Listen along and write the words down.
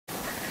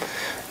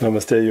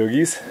Namaste,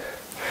 yogis.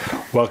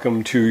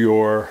 Welcome to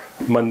your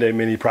Monday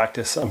mini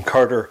practice. I'm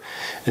Carter,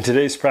 and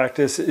today's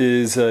practice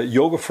is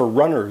yoga for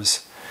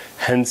runners,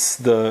 hence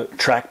the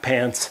track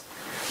pants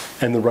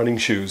and the running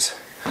shoes.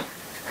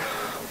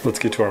 Let's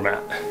get to our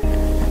mat.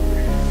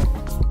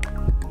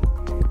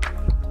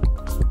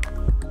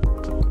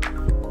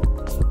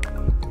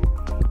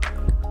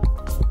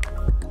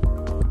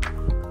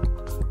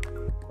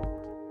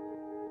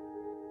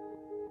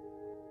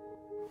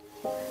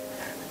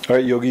 All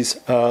right, yogis,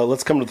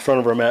 let's come to the front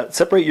of our mat.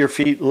 Separate your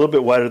feet a little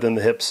bit wider than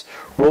the hips.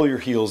 Roll your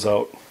heels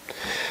out.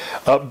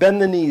 Bend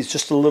the knees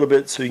just a little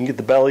bit so you can get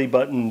the belly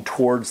button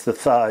towards the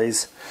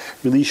thighs.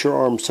 Release your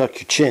arms, tuck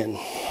your chin.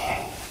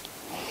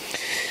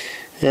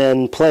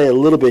 And play a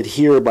little bit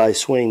here by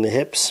swaying the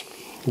hips,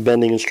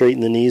 bending and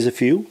straightening the knees a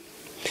few.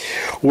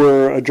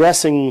 We're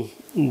addressing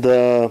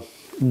the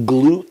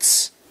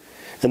glutes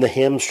and the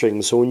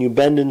hamstrings. So when you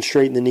bend and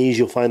straighten the knees,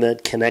 you'll find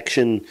that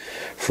connection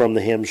from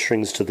the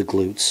hamstrings to the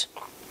glutes.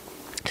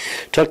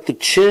 Tuck the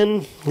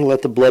chin,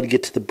 let the blood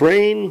get to the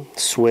brain,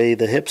 sway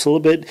the hips a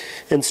little bit,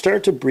 and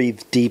start to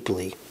breathe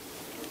deeply.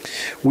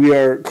 We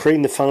are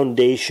creating the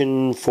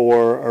foundation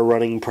for a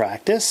running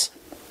practice,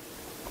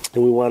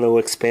 and we want to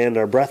expand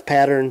our breath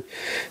pattern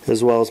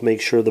as well as make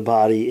sure the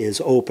body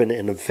is open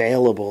and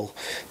available,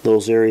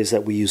 those areas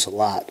that we use a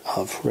lot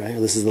of, right?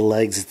 This is the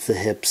legs, it's the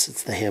hips,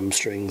 it's the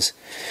hamstrings,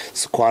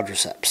 it's the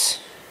quadriceps.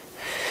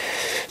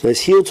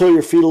 Let's heel toe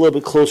your feet a little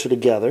bit closer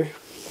together.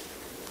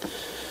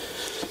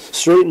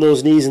 Straighten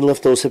those knees and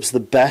lift those hips the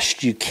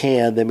best you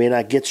can. They may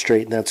not get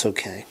straight, and that's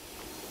okay.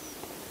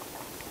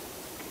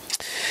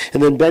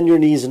 And then bend your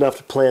knees enough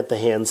to plant the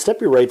hands. Step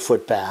your right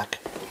foot back.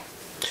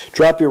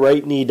 Drop your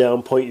right knee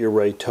down, point your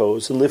right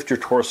toes, and lift your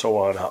torso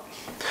on up.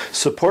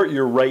 Support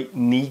your right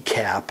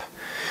kneecap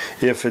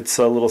if it's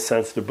a little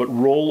sensitive, but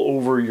roll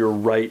over your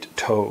right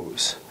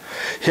toes.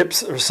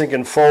 Hips are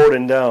sinking forward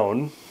and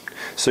down.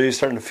 So you're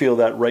starting to feel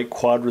that right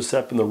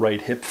quadricep and the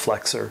right hip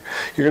flexor.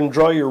 You're going to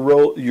draw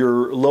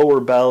your lower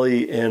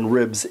belly and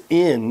ribs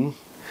in,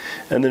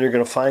 and then you're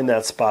going to find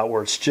that spot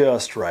where it's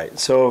just right.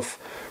 So if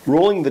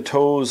rolling the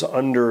toes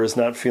under is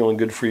not feeling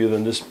good for you,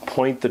 then just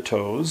point the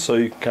toes so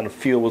you can kind of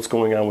feel what's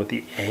going on with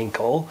the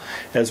ankle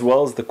as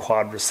well as the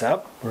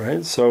quadricep,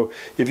 right? So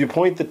if you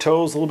point the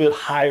toes a little bit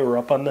higher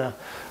up on the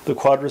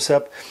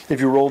quadricep,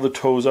 if you roll the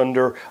toes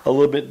under a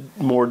little bit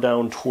more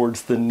down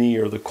towards the knee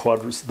or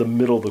the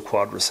middle of the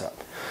quadricep.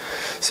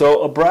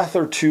 So a breath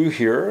or two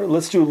here.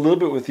 Let's do a little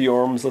bit with the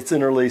arms. Let's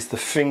interlace the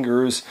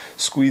fingers,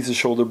 squeeze the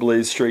shoulder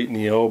blades, straighten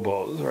the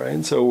elbows,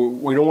 right? So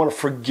we don't want to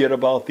forget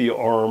about the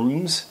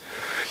arms.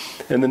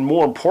 And then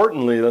more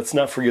importantly, let's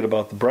not forget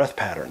about the breath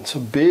pattern. So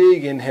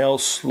big inhale,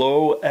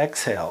 slow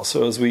exhale.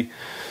 So as we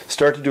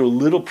start to do a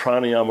little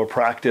pranayama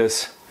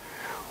practice,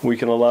 we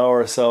can allow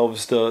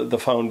ourselves the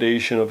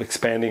foundation of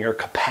expanding our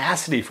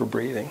capacity for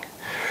breathing.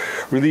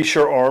 Release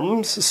your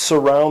arms,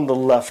 surround the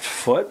left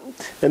foot,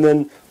 and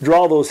then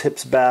draw those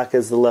hips back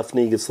as the left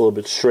knee gets a little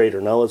bit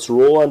straighter. Now let's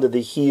roll onto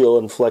the heel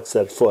and flex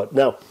that foot.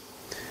 Now,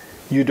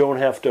 you don't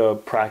have to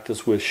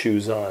practice with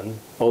shoes on,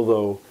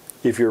 although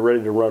if you're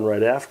ready to run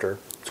right after,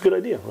 it's a good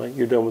idea, right?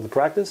 You're done with the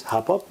practice,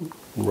 hop up, and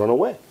run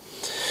away.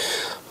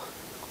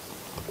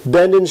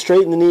 Bend and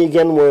straighten the knee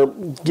again. We're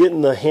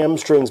getting the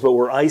hamstrings, but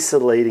we're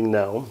isolating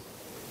now.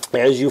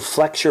 As you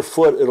flex your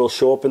foot, it'll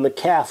show up in the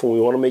calf, and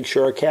we want to make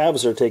sure our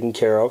calves are taken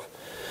care of.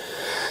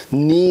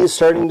 Knee is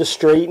starting to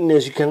straighten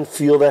as you can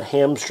feel that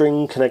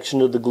hamstring connection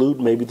to the glute,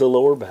 maybe the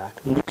lower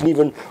back. And you can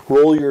even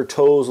roll your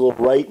toes a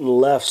little right and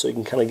left so you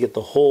can kind of get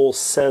the whole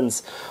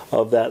sense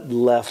of that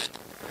left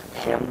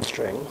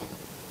hamstring.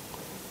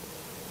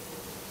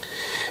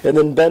 And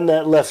then bend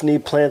that left knee,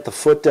 plant the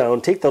foot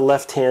down. Take the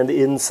left hand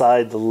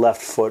inside the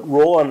left foot.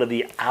 Roll onto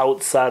the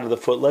outside of the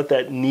foot. Let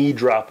that knee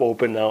drop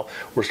open now.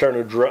 We're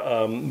starting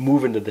to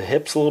move into the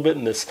hips a little bit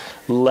in this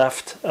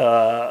left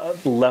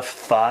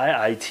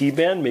thigh, IT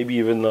band, maybe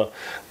even the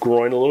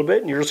groin a little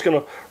bit. And you're just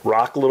going to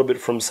rock a little bit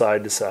from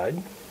side to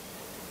side.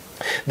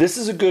 This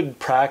is a good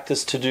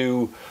practice to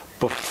do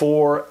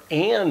before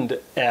and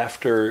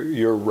after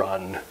your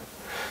run.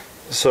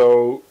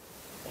 So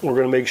we're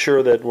going to make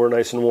sure that we're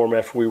nice and warm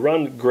after we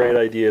run. Great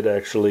idea to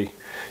actually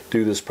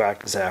do this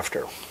practice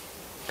after.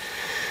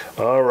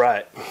 All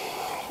right.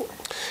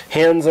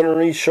 Hands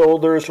underneath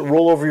shoulders.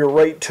 Roll over your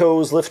right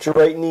toes. Lift your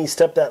right knee.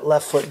 Step that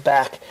left foot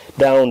back.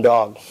 Down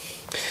dog.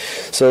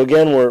 So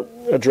again, we're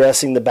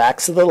addressing the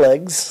backs of the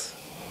legs,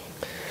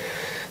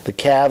 the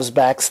calves,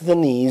 backs of the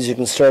knees. You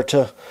can start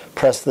to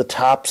press the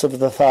tops of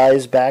the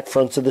thighs back,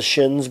 fronts of the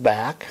shins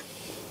back.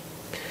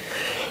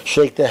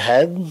 Shake the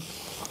head.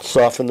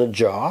 Soften the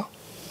jaw.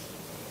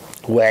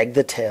 Wag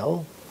the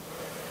tail.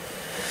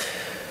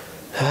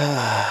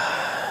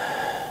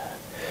 I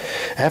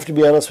have to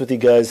be honest with you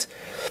guys.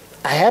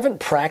 I haven't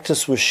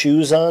practiced with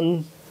shoes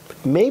on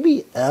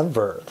maybe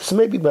ever. This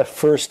may be my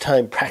first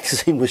time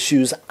practicing with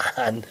shoes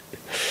on.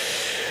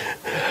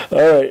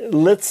 All right,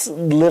 let's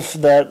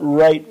lift that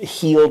right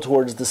heel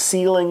towards the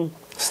ceiling.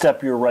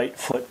 Step your right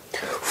foot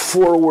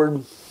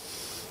forward.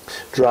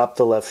 Drop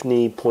the left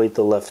knee, point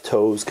the left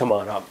toes. Come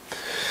on up.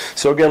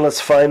 So again, let's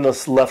find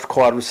this left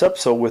quadricep.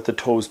 So with the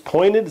toes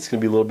pointed, it's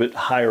going to be a little bit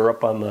higher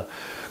up on the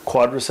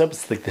quadriceps.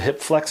 It's like the hip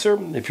flexor.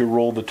 If you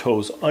roll the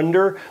toes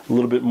under, a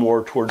little bit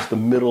more towards the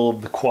middle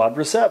of the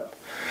quadricep.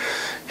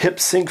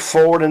 Hips sink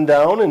forward and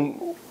down.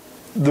 And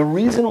the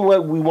reason why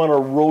we want to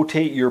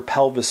rotate your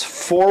pelvis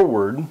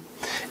forward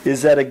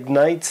is that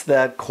ignites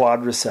that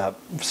quadricep.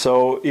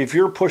 So if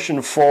you're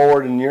pushing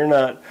forward and you're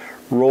not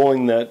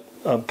rolling that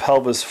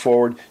pelvis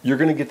forward, you're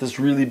going to get this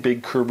really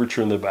big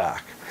curvature in the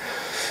back.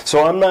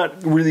 So I'm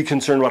not really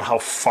concerned about how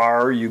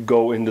far you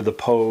go into the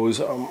pose.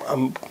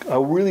 I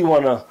really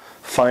want to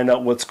find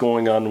out what's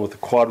going on with the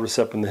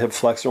quadricep and the hip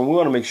flexor, and we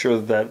want to make sure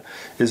that that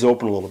is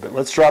open a little bit.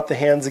 Let's drop the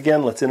hands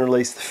again. Let's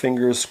interlace the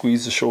fingers,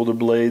 squeeze the shoulder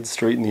blades,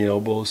 straighten the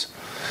elbows.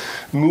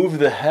 Move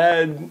the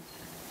head,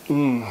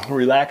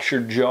 relax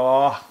your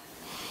jaw,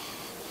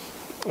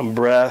 and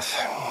breath.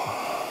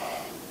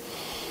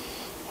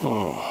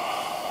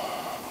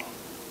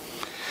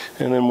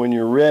 And then when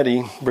you're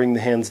ready, bring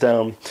the hands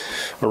down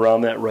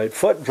around that right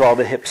foot. Draw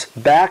the hips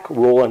back,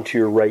 roll onto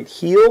your right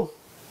heel.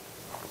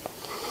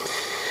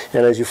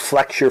 And as you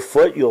flex your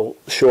foot, you'll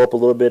show up a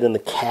little bit in the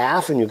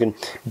calf, and you can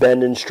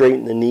bend and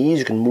straighten the knees.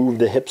 You can move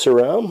the hips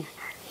around.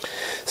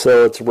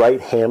 So it's right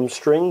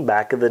hamstring,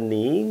 back of the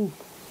knee,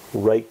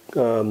 right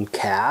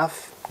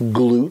calf,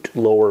 glute,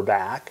 lower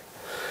back.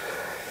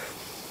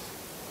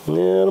 And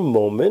a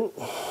moment.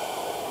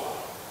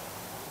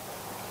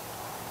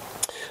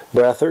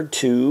 Breath or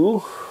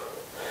two.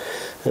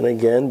 And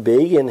again,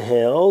 big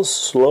inhales,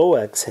 slow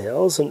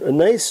exhales. And a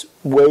nice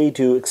way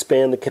to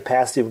expand the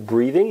capacity of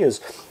breathing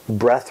is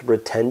breath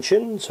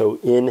retention. So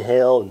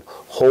inhale and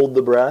hold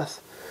the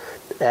breath.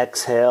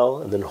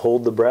 Exhale and then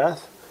hold the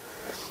breath.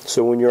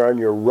 So when you're on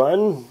your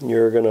run,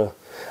 you're going to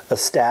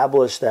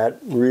establish that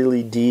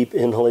really deep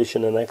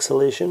inhalation and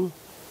exhalation.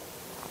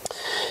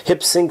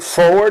 Hips sink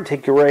forward.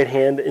 Take your right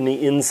hand in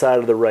the inside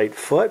of the right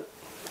foot.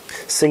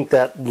 Sink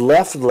that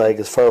left leg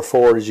as far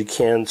forward as you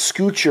can.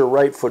 Scoot your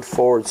right foot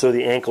forward so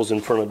the ankle's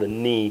in front of the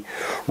knee.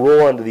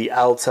 Roll onto the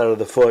outside of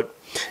the foot.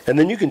 And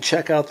then you can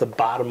check out the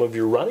bottom of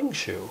your running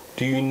shoe.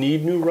 Do you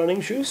need new running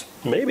shoes?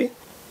 Maybe.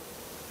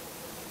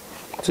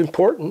 It's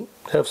important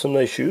to have some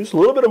nice shoes. A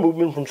little bit of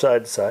movement from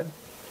side to side.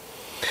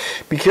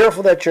 Be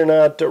careful that you're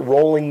not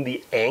rolling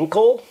the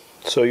ankle.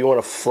 So you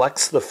want to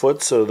flex the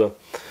foot so the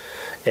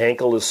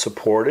ankle is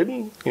supported.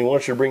 You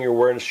want you to bring your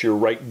awareness to your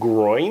right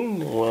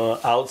groin,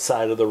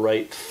 outside of the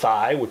right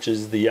thigh, which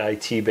is the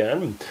IT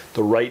band,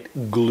 the right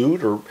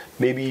glute, or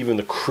maybe even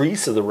the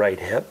crease of the right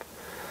hip.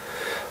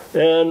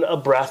 And a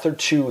breath or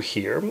two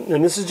here.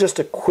 And this is just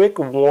a quick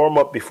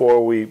warm-up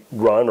before we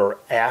run or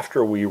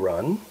after we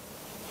run.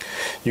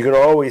 You can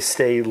always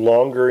stay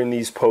longer in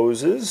these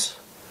poses.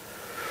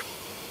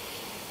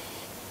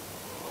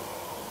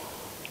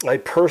 I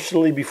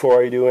personally,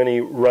 before I do any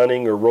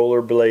running or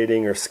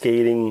rollerblading or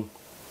skating,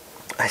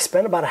 I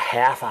spend about a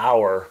half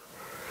hour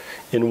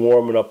in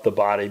warming up the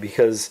body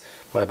because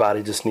my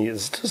body just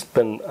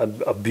been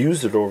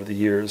abused it over the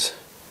years.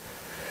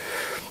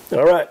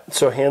 All right,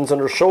 so hands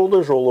under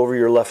shoulders, roll over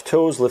your left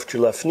toes, lift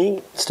your left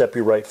knee, step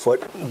your right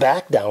foot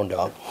back, down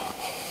dog.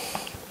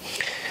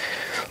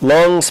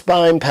 Long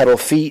spine, pedal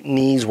feet,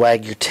 knees,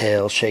 wag your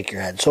tail, shake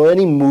your head. So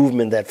any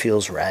movement that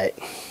feels right.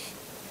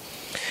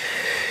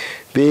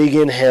 Big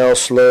inhale,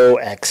 slow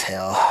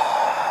exhale.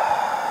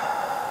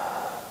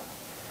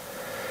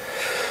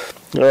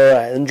 All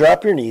right, and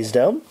drop your knees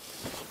down.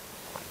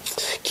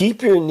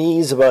 Keep your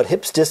knees about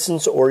hips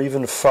distance or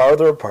even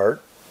farther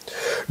apart.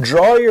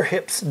 Draw your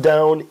hips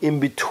down in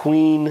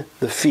between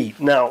the feet.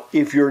 Now,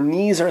 if your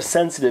knees are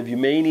sensitive, you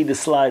may need to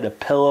slide a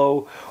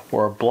pillow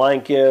or a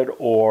blanket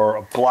or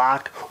a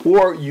block,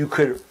 or you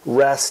could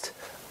rest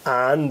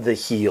on the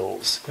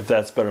heels, if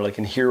that's better, like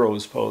in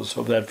hero's pose,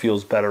 so if that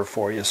feels better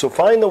for you. So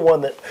find the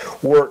one that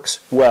works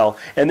well,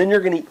 and then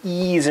you're going to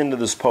ease into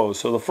this pose.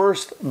 So the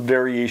first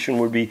variation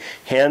would be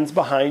hands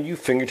behind you,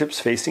 fingertips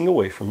facing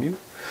away from you.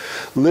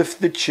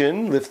 Lift the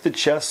chin, lift the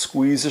chest,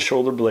 squeeze the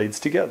shoulder blades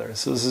together.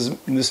 So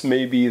this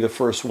may be the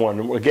first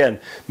one. Again,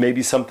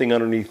 maybe something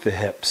underneath the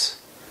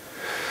hips.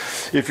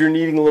 If you're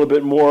needing a little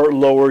bit more,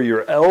 lower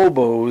your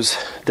elbows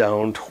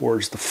down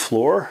towards the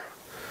floor.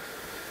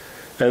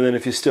 And then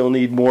if you still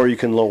need more, you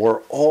can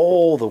lower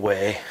all the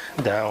way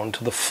down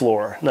to the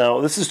floor.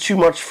 Now, this is too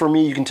much for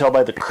me. You can tell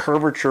by the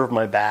curvature of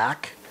my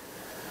back.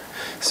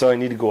 So I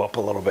need to go up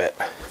a little bit.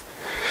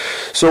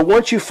 So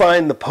once you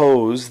find the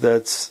pose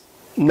that's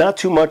not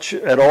too much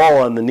at all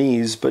on the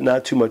knees, but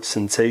not too much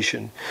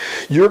sensation,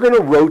 you're going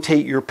to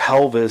rotate your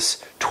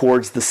pelvis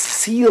towards the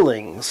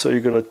ceiling. So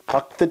you're going to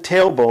tuck the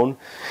tailbone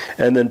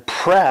and then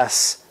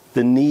press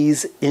the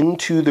knees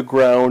into the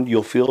ground.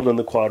 You'll feel it in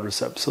the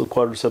quadriceps. So the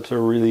quadriceps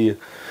are really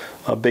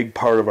a big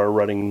part of our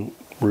running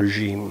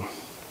regime.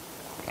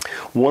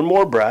 One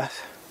more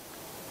breath.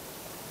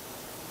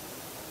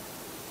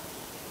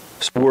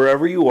 So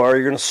wherever you are,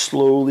 you're going to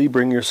slowly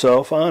bring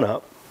yourself on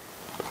up.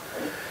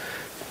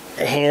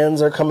 Hands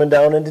are coming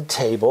down into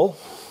table.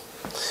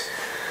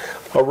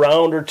 A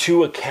round or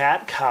two, a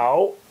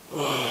cat-cow.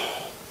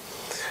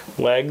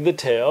 Wag the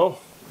tail.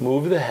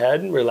 Move the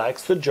head and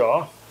relax the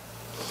jaw.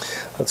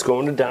 Let's go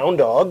into down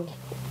dog.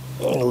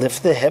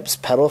 Lift the hips,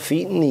 pedal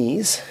feet and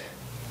knees.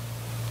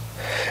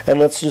 And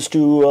let's just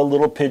do a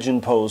little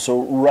pigeon pose.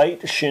 So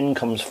right shin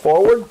comes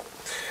forward.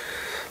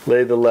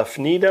 Lay the left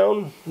knee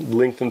down.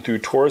 Lengthen through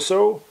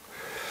torso.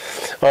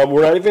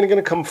 We're not even going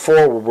to come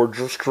forward. We're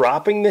just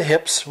dropping the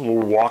hips. We're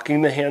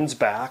walking the hands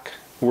back.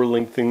 We're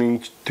lengthening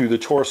through the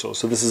torso.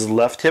 So this is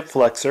left hip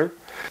flexor.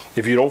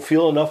 If you don't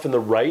feel enough in the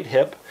right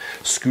hip,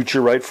 scoot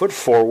your right foot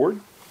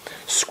forward.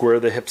 Square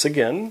the hips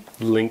again.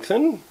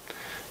 Lengthen.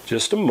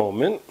 Just a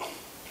moment.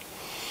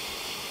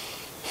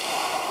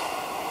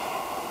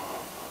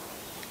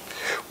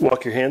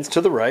 Walk your hands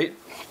to the right.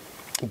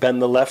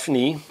 Bend the left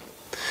knee.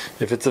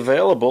 If it's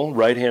available,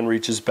 right hand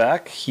reaches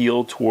back,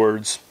 heel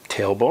towards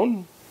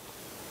tailbone.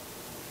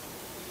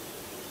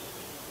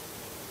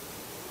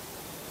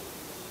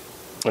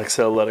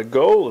 Exhale, let it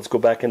go. Let's go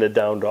back into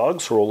down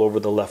dog. So roll over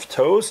the left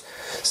toes.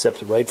 Step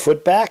the right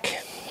foot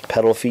back.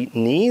 Pedal feet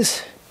and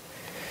knees.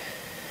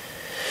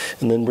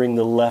 And then bring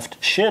the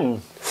left shin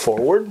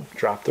forward.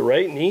 Drop the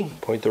right knee.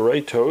 Point the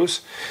right toes.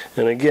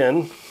 And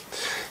again,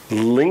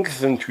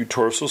 lengthen through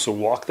torso. So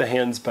walk the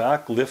hands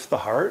back. Lift the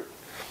heart.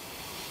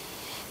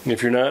 And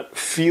if you're not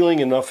feeling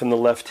enough in the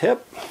left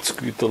hip,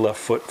 scoot the left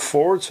foot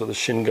forward so the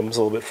shin comes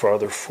a little bit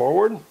farther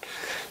forward.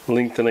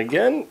 Lengthen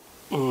again.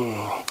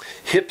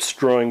 Hips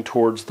drawing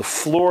towards the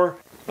floor.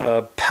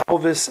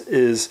 Pelvis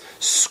is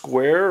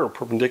square or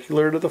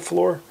perpendicular to the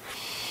floor.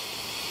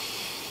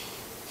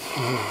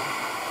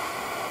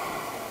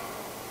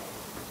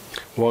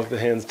 Walk the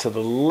hands to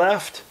the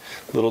left.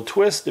 Little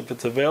twist if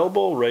it's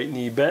available. Right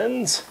knee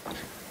bends.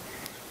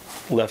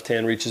 Left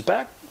hand reaches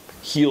back.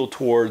 Heel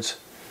towards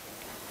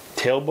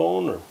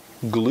tailbone or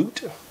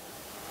glute.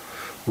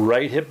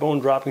 Right hip bone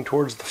dropping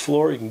towards the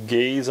floor. You can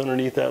gaze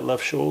underneath that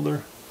left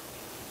shoulder.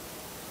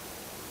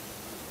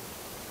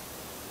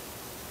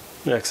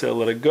 Exhale,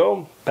 let it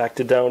go. Back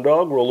to down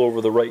dog. Roll over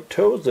the right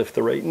toes. Lift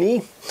the right knee.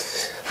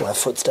 Left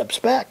foot steps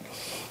back.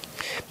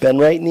 Bend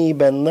right knee,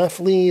 bend left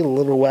knee. A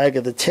little wag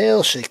of the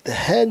tail. Shake the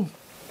head.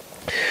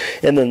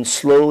 And then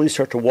slowly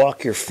start to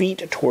walk your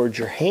feet towards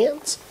your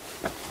hands.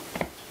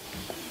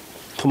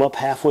 Come up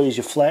halfway as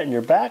you flatten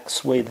your back.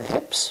 Sway the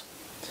hips.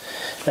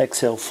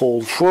 Exhale,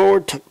 fold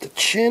forward. Tuck the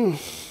chin.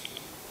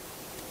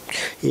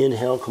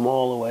 Inhale, come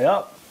all the way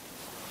up.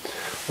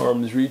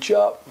 Arms reach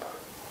up.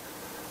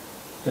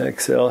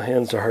 Exhale,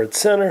 hands to heart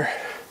center.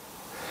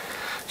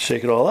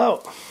 Shake it all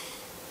out.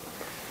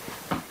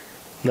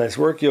 Nice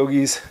work,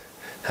 yogis.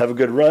 Have a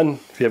good run.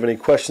 If you have any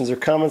questions or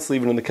comments,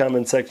 leave it in the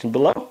comment section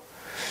below.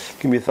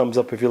 Give me a thumbs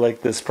up if you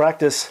like this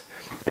practice.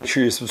 Make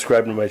sure you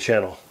subscribe to my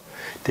channel.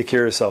 Take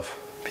care of yourself.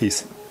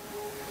 Peace.